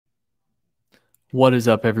What is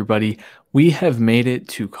up, everybody? We have made it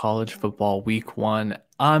to college football week one.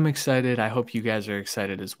 I'm excited. I hope you guys are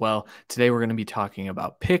excited as well. Today, we're going to be talking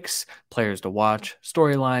about picks, players to watch,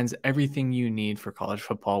 storylines, everything you need for college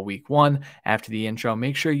football week one. After the intro,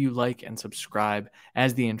 make sure you like and subscribe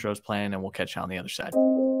as the intro is playing, and we'll catch you on the other side.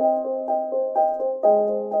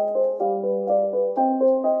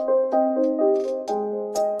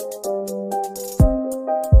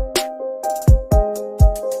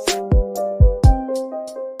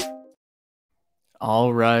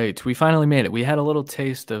 All right, we finally made it. We had a little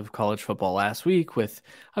taste of college football last week with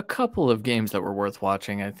a couple of games that were worth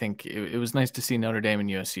watching. I think it was nice to see Notre Dame and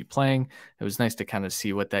USC playing. It was nice to kind of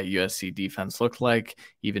see what that USC defense looked like,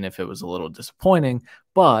 even if it was a little disappointing.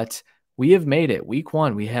 But we have made it. Week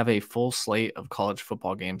one, we have a full slate of college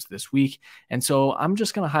football games this week. And so I'm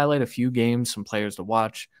just going to highlight a few games, some players to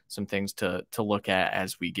watch, some things to look at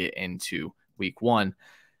as we get into week one.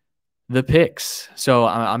 The picks. So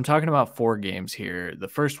I'm talking about four games here. The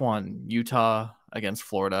first one, Utah against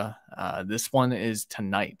Florida. This one is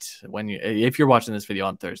tonight. If you're watching this video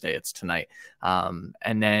on Thursday, it's tonight.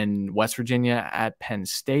 And then West Virginia at Penn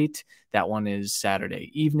State. That one is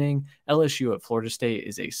Saturday evening. LSU at Florida State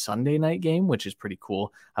is a Sunday night game, which is pretty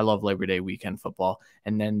cool. I love Labor Day weekend football.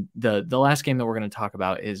 And then the last game that we're going to talk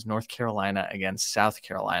about is North Carolina against South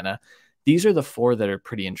Carolina. These are the four that are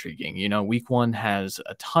pretty intriguing. You know, week one has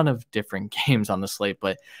a ton of different games on the slate,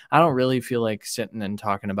 but I don't really feel like sitting and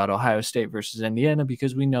talking about Ohio State versus Indiana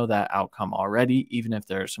because we know that outcome already, even if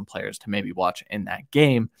there are some players to maybe watch in that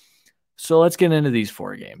game. So let's get into these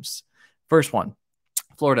four games. First one,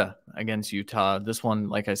 Florida against Utah. This one,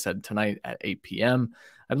 like I said, tonight at 8 p.m.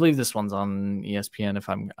 I believe this one's on ESPN if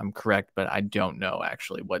I'm correct, but I don't know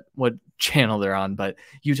actually what channel they're on. But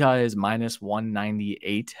Utah is minus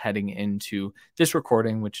 198 heading into this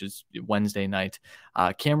recording, which is Wednesday night.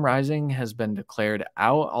 Cam Rising has been declared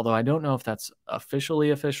out, although I don't know if that's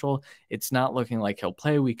officially official. It's not looking like he'll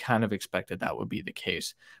play. We kind of expected that would be the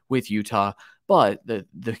case with Utah. But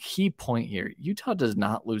the key point here, Utah does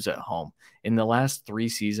not lose at home. In the last 3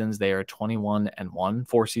 seasons, they are 21-1,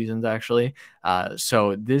 4 seasons actually.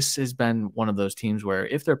 So this has been one of those teams where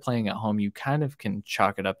if they're playing at home, you kind of can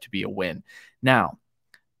chalk it up to be a win. Now,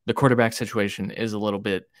 the quarterback situation is a little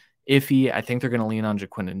bit iffy. I think they're going to lean on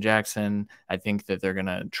Jaquindon Jackson. I think that they're going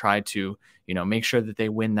to try to, make sure that they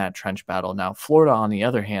win that trench battle. Now, Florida, on the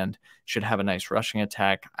other hand, should have a nice rushing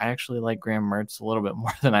attack. I actually like Graham Mertz a little bit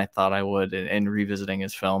more than I thought I would in revisiting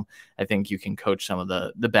his film. I think you can coach some of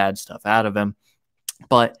the bad stuff out of him.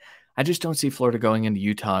 But I just don't see Florida going into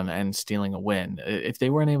Utah and stealing a win. If they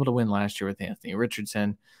weren't able to win last year with Anthony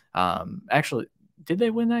Richardson, actually, did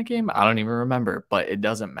they win that game? I don't even remember, but it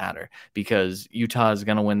doesn't matter because Utah is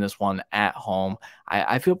going to win this one at home.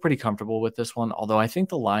 I feel pretty comfortable with this one, although I think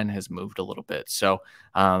the line has moved a little bit. So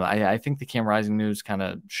I think the Cam Rising news kind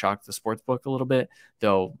of shocked the sports book a little bit,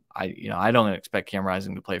 though I don't expect Cam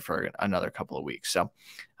Rising to play for another couple of weeks. So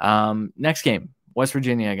next game, West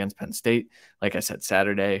Virginia against Penn State. Like I said,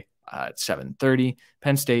 Saturday at 7:30.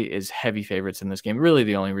 Penn State is heavy favorites in this game. Really,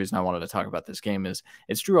 the only reason I wanted to talk about this game is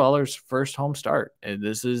it's Drew Allar's first home start.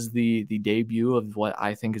 This is the debut of what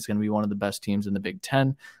I think is going to be one of the best teams in the Big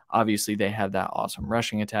Ten. Obviously, they have that awesome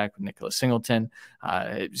rushing attack with Nicholas Singleton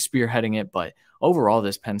spearheading it, but overall,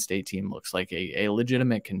 this Penn State team looks like a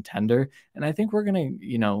legitimate contender. And I think we're going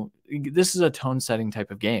to, this is a tone-setting type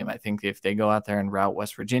of game. I think if they go out there and rout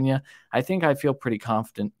West Virginia, I think I feel pretty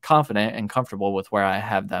confident and comfortable with where I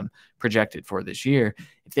have them projected for this year.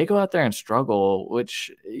 If they go out there and struggle,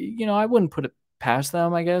 which, I wouldn't put it past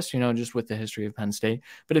them, I guess, just with the history of Penn State.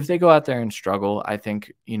 But if they go out there and struggle, I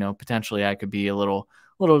think, potentially I could be a little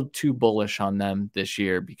too bullish on them this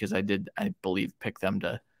year because I believe, pick them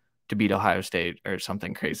to beat Ohio State or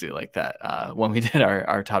something crazy like that when we did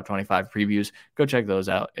our top 25 previews. Go check those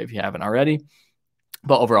out if you haven't already.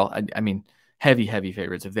 But overall, I mean, heavy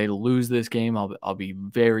favorites. If they lose this game, I'll be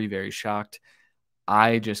very, very shocked.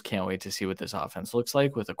 I just can't wait to see what this offense looks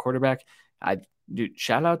like with a quarterback.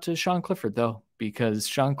 Shout out to Sean Clifford, though, because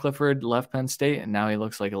Sean Clifford left Penn State, and now he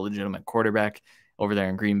looks like a legitimate quarterback over there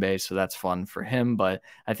in Green Bay, so that's fun for him. But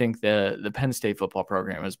I think the Penn State football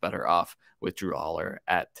program is better off with Drew Allar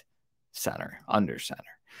at under center.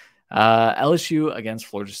 LSU against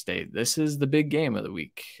Florida State. This is the big game of the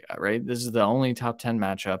week, right? This is the only top 10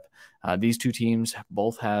 matchup. These two teams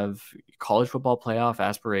both have college football playoff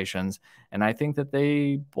aspirations, and I think that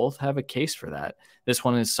they both have a case for that. This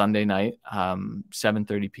one is Sunday night,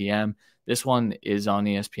 7:30 p.m. This one is on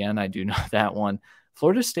ESPN. I do know that one.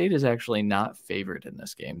 Florida State is actually not favored in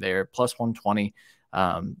this game. They're plus 120.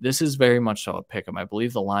 This is very much so a pick 'em. I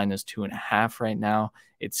believe the line is 2.5 right now.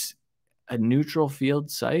 It's a neutral field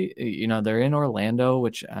site. They're in Orlando,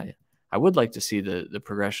 which I would like to see the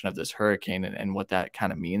progression of this hurricane and what that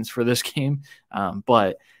kind of means for this game.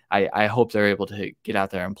 But I hope they're able to get out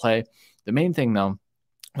there and play. The main thing, though,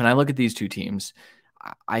 when I look at these two teams,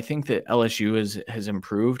 I think that LSU has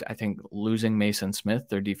improved. I think losing Mason Smith,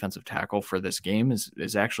 their defensive tackle for this game,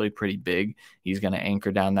 is actually pretty big. He's going to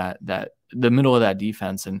anchor down that the middle of that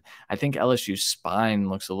defense, and I think LSU's spine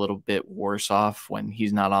looks a little bit worse off when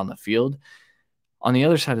he's not on the field. On the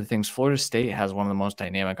other side of things, Florida State has one of the most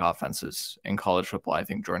dynamic offenses in college football. I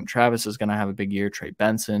think Jordan Travis is going to have a big year. Trey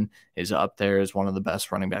Benson is up there as one of the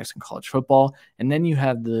best running backs in college football. And then you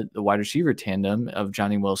have the wide receiver tandem of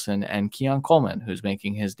Johnny Wilson and Keon Coleman, who's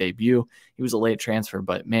making his debut. He was a late transfer,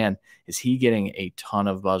 but man, is he getting a ton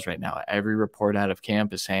of buzz right now. Every report out of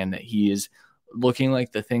camp is saying that he is looking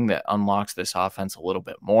like the thing that unlocks this offense a little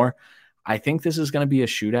bit more. I think this is going to be a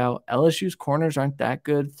shootout. LSU's corners aren't that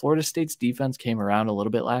good. Florida State's defense came around a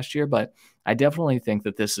little bit last year, but I definitely think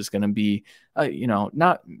that this is going to be,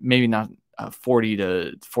 not 40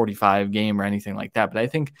 to 45 game or anything like that. But I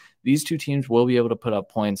think these two teams will be able to put up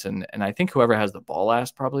points, and I think whoever has the ball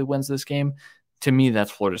last probably wins this game. To me,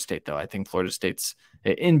 that's Florida State, though. I think Florida State's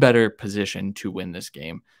in better position to win this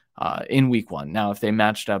game in week 1. Now, if they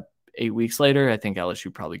matched up 8 weeks later, I think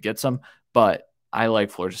LSU probably gets them, but I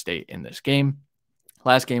like Florida State in this game.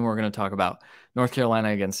 Last game we're going to talk about, North Carolina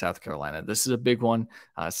against South Carolina. This is a big one,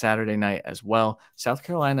 Saturday night as well. South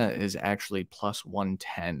Carolina is actually plus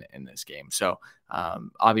 110 in this game. So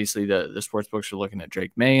obviously the sports books are looking at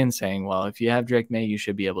Drake May and saying, well, if you have Drake May, you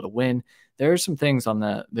should be able to win. There are some things on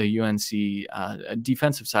the UNC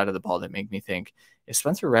defensive side of the ball that make me think, if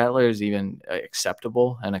Spencer Rattler is even an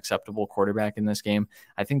acceptable quarterback in this game,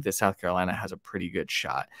 I think that South Carolina has a pretty good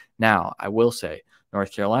shot. Now, I will say,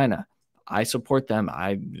 North Carolina, I support them.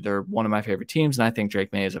 They're one of my favorite teams, and I think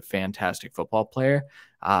Drake May is a fantastic football player.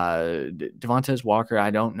 Devontae Walker,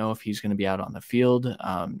 I don't know if he's going to be out on the field.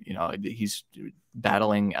 He's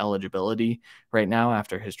battling eligibility right now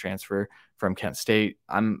after his transfer from Kent State.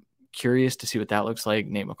 I'm curious to see what that looks like.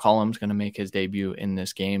 Nate McCollum's going to make his debut in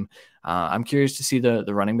this game. I'm curious to see the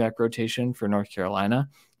running back rotation for North Carolina,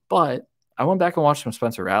 but I went back and watched some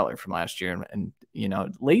Spencer Rattler from last year, and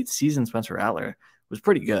late season Spencer Rattler was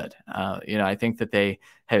pretty good. I think that they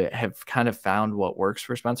have kind of found what works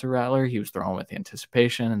for Spencer Rattler. He was throwing with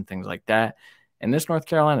anticipation and things like that. And this North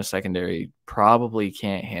Carolina secondary probably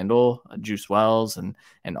can't handle Juice Wells and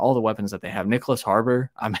all the weapons that they have. Nicholas Harbor,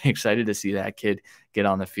 I'm excited to see that kid get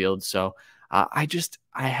on the field. So I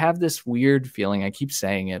have this weird feeling. I keep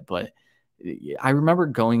saying it, but I remember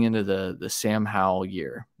going into the Sam Howell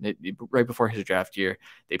year, right before his draft year,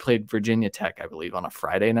 they played Virginia Tech, I believe, on a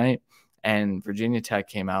Friday night, and Virginia Tech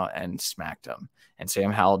came out and smacked them, and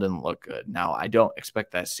Sam Howell didn't look good. Now, I don't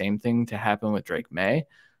expect that same thing to happen with Drake May,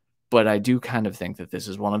 but I do kind of think that this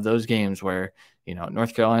is one of those games where,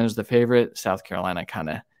 North Carolina is the favorite, South Carolina kind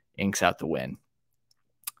of inks out the win.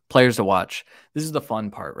 Players to watch. This is the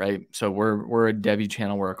fun part, right? So we're a Devy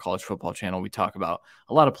channel. We're a college football channel. We talk about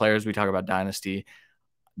a lot of players. We talk about dynasty.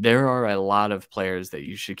 There are a lot of players that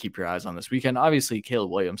you should keep your eyes on this weekend. Obviously,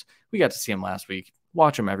 Caleb Williams, we got to see him last week.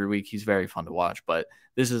 Watch him every week. He's very fun to watch. But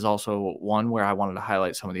this is also one where I wanted to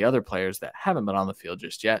highlight some of the other players that haven't been on the field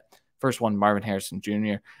just yet. First one, Marvin Harrison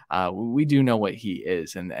Jr. We do know what he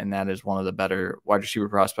is, and that is one of the better wide receiver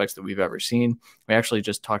prospects that we've ever seen. We actually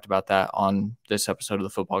just talked about that on this episode of the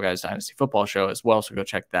Football Guys Dynasty Football Show as well, so go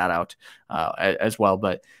check that out as well.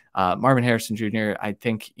 But Marvin Harrison Jr., I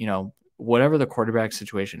think, whatever the quarterback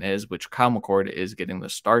situation is, which Kyle McCord is getting the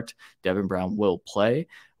start, Devin Brown will play.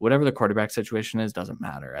 Whatever the quarterback situation is, doesn't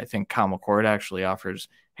matter. I think Kyle McCord actually offers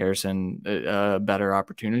Harrison a better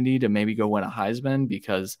opportunity to maybe go win a Heisman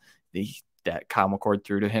because that Kyle McCord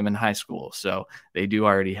threw to him in high school. So they do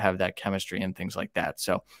already have that chemistry and things like that.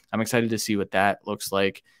 So I'm excited to see what that looks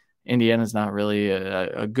like. Indiana's not really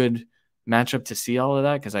a good matchup to see all of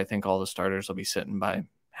that because I think all the starters will be sitting by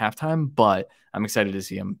halftime, but I'm excited to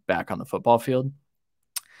see him back on the football field.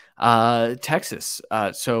 Texas.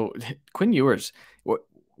 So Quinn Ewers,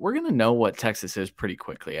 we're going to know what Texas is pretty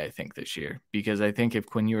quickly, I think, this year, because I think if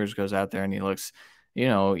Quinn Ewers goes out there and he looks,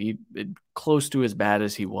 close to as bad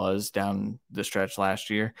as he was down the stretch last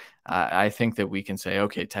year, I think that we can say,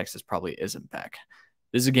 okay, Texas probably isn't back.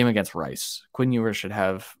 This is a game against Rice. Quinn Ewers should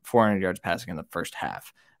have 400 yards passing in the first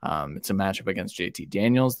half. It's a matchup against JT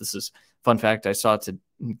Daniels. This is Fun fact, I saw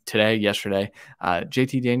yesterday,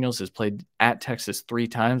 JT Daniels has played at Texas 3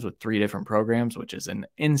 times with 3 different programs, which is an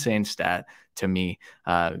insane stat to me.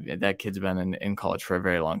 That kid's been in college for a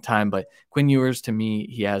very long time. But Quinn Ewers, to me,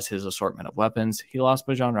 he has his assortment of weapons. He lost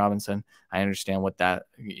Bijan Robinson. I understand what that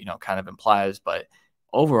kind of implies, but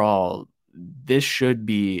overall, this should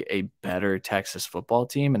be a better Texas football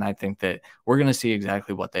team, and I think that we're going to see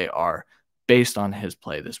exactly what they are based on his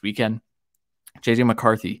play this weekend. JJ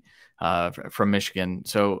McCarthy from Michigan.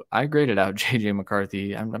 So I graded out JJ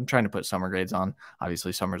McCarthy. I'm trying to put summer grades on.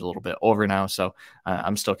 Obviously, summer's a little bit over now, so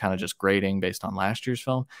I'm still kind of just grading based on last year's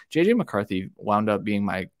film. JJ McCarthy wound up being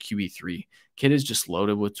my QB3. Kid is just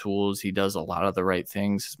loaded with tools. He does a lot of the right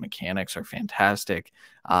things. His mechanics are fantastic.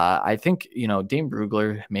 I think, Dane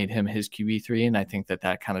Brugler made him his QB3, and I think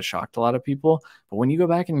that kind of shocked a lot of people. But when you go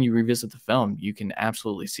back and you revisit the film, you can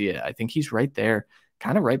absolutely see it. I think he's right there,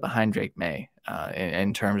 kind of right behind Drake May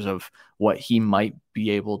in terms of what he might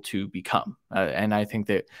be able to become. And I think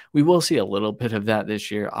that we will see a little bit of that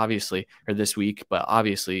this year, obviously, or this week, but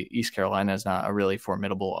obviously East Carolina is not a really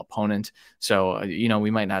formidable opponent. So,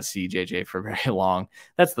 we might not see JJ for very long.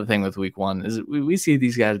 That's the thing with week 1 is we see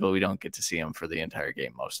these guys, but we don't get to see them for the entire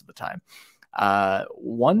game most of the time.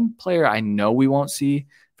 One player I know we won't see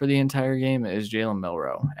for the entire game is Jalen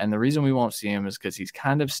Milroe. And the reason we won't see him is because he's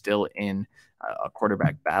kind of still in a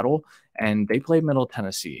quarterback battle, and they play Middle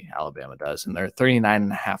Tennessee, Alabama does, and they're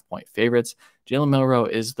 39.5-point favorites. Jalen Milroe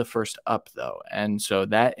is the first up, though, and so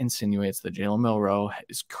that insinuates that Jalen Milroe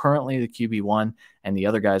is currently the QB1, and the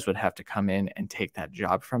other guys would have to come in and take that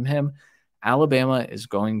job from him. Alabama is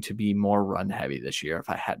going to be more run heavy this year,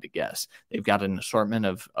 if I had to guess. They've got an assortment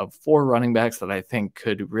of 4 running backs that I think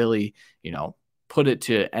could really, put it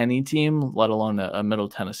to any team, let alone a Middle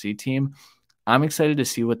Tennessee team. I'm excited to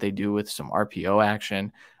see what they do with some RPO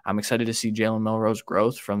action. I'm excited to see Jalen Milroe's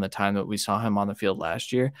growth from the time that we saw him on the field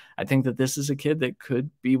last year. I think that this is a kid that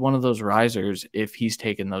could be one of those risers if he's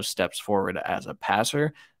taken those steps forward as a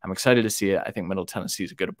passer. I'm excited to see it. I think Middle Tennessee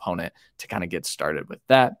is a good opponent to kind of get started with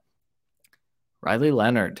that. Riley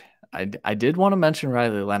Leonard. I did want to mention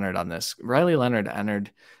Riley Leonard on this. Riley Leonard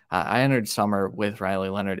I entered summer with Riley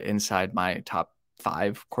Leonard inside my top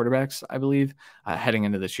 5 quarterbacks, I believe, heading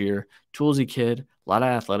into this year. Toolsy kid, a lot of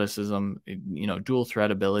athleticism, dual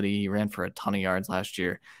threat ability. He ran for a ton of yards last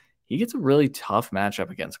year. He gets a really tough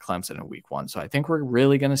matchup against Clemson in week 1. So I think we're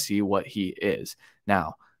really going to see what he is.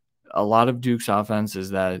 Now, a lot of Duke's offense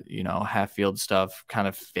is that, half field stuff, kind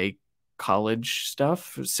of fake college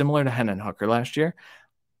stuff, similar to Hendon Hooker last year.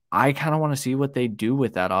 I kind of want to see what they do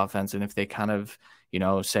with that offense, and if they kind of,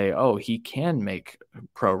 say, oh, he can make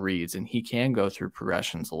pro reads and he can go through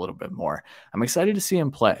progressions a little bit more. I'm excited to see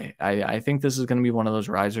him play. I think this is going to be one of those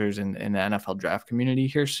risers in the NFL draft community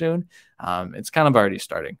here soon. It's kind of already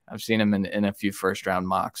starting. I've seen him in a few first-round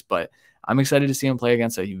mocks, but I'm excited to see him play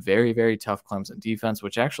against a very, very tough Clemson defense,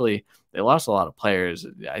 which actually they lost a lot of players.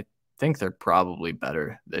 I think they're probably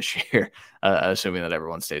better this year, assuming that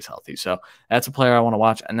everyone stays healthy. So that's a player I want to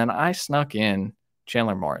watch. And then I snuck in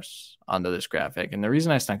Chandler Morris onto this graphic. And the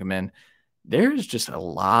reason I snuck him in, there's just a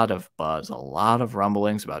lot of buzz, a lot of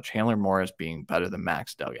rumblings about Chandler Morris being better than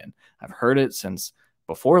Max Duggan. I've heard it since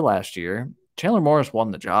before last year. Chandler Morris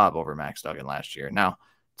won the job over Max Duggan last year. Now,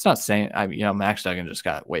 it's not saying, Max Duggan just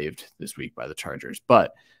got waived this week by the Chargers,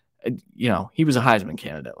 but he was a Heisman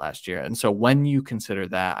candidate last year. And so when you consider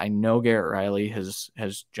that, I know Garrett Riley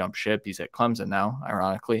has jumped ship. He's at Clemson now,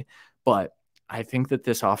 ironically, but I think that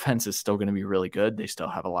this offense is still going to be really good. They still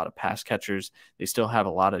have a lot of pass catchers. They still have a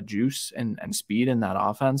lot of juice and speed in that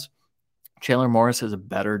offense. Chandler Morris is a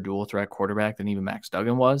better dual threat quarterback than even Max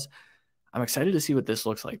Duggan was. I'm excited to see what this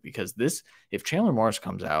looks like, because if Chandler Morris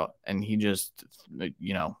comes out and he just,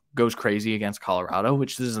 goes crazy against Colorado,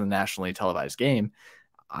 which this is a nationally televised game,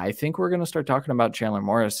 I think we're going to start talking about Chandler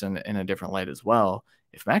Morris in a different light as well.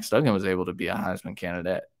 If Max Duggan was able to be a Heisman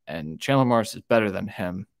candidate and Chandler Morris is better than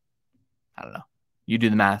him, I don't know. You do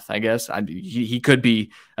the math, I guess. He could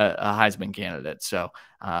be a Heisman candidate. So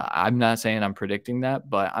I'm not saying I'm predicting that,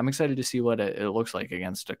 but I'm excited to see what it looks like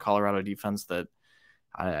against a Colorado defense that,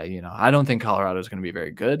 I don't think Colorado is going to be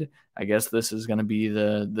very good. I guess this is going to be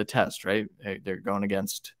the test, right? They're going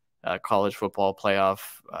against college football playoff,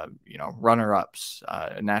 runner-ups,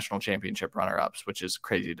 national championship runner-ups, which is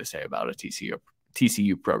crazy to say about a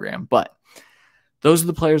TCU program. But those are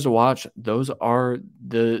the players to watch. Those are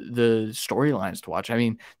the storylines to watch. I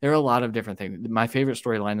mean, there are a lot of different things. My favorite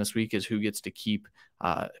storyline this week is who gets to keep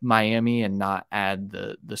Miami and not add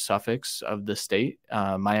the suffix of the state.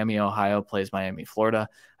 Miami, Ohio plays Miami, Florida.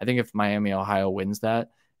 I think if Miami, Ohio wins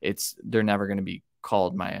that, they're never going to be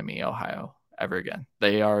called Miami, Ohio ever again.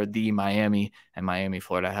 They are the Miami, and Miami,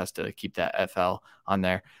 Florida has to keep that FL on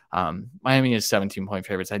there. Miami is 17-point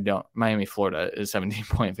favorites. Miami, Florida is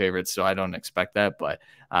 17-point favorites, so I don't expect that, but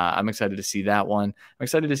I'm excited to see that one. I'm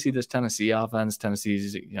excited to see this Tennessee offense.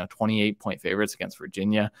 Tennessee's 28-point favorites against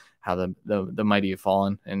Virginia, how the mighty have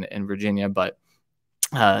fallen in Virginia, but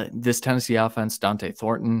this Tennessee offense, Dante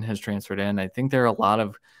Thornton has transferred in. I think there are a lot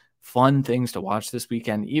of fun things to watch this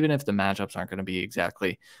weekend, even if the matchups aren't going to be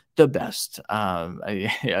exactly the best.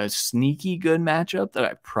 A sneaky good matchup that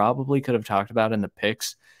I probably could have talked about in the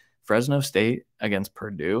picks: Fresno State against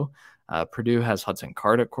Purdue. Purdue has Hudson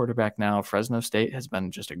Card at quarterback now. Fresno State has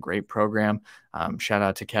been just a great program. Shout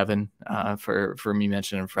out to Kevin for me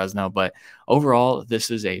mentioning Fresno. But overall,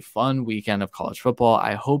 this is a fun weekend of college football.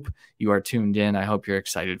 I hope you are tuned in. I hope you're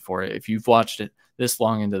excited for it. If you've watched it this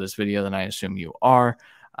long into this video, then I assume you are.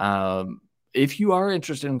 If you are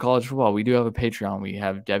interested in college football, we do have a Patreon. We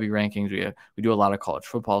have Debbie rankings. We do a lot of college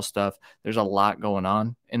football stuff. There's a lot going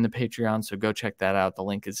on in the Patreon, so go check that out. The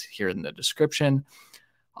link is here in the description.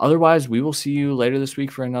 Otherwise, we will see you later this week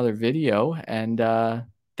for another video. And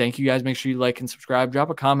thank you guys. Make sure you like and subscribe. Drop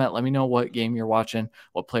a comment. Let me know what game you're watching,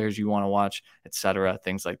 what players you want to watch, etc.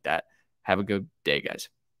 Things like that. Have a good day, guys.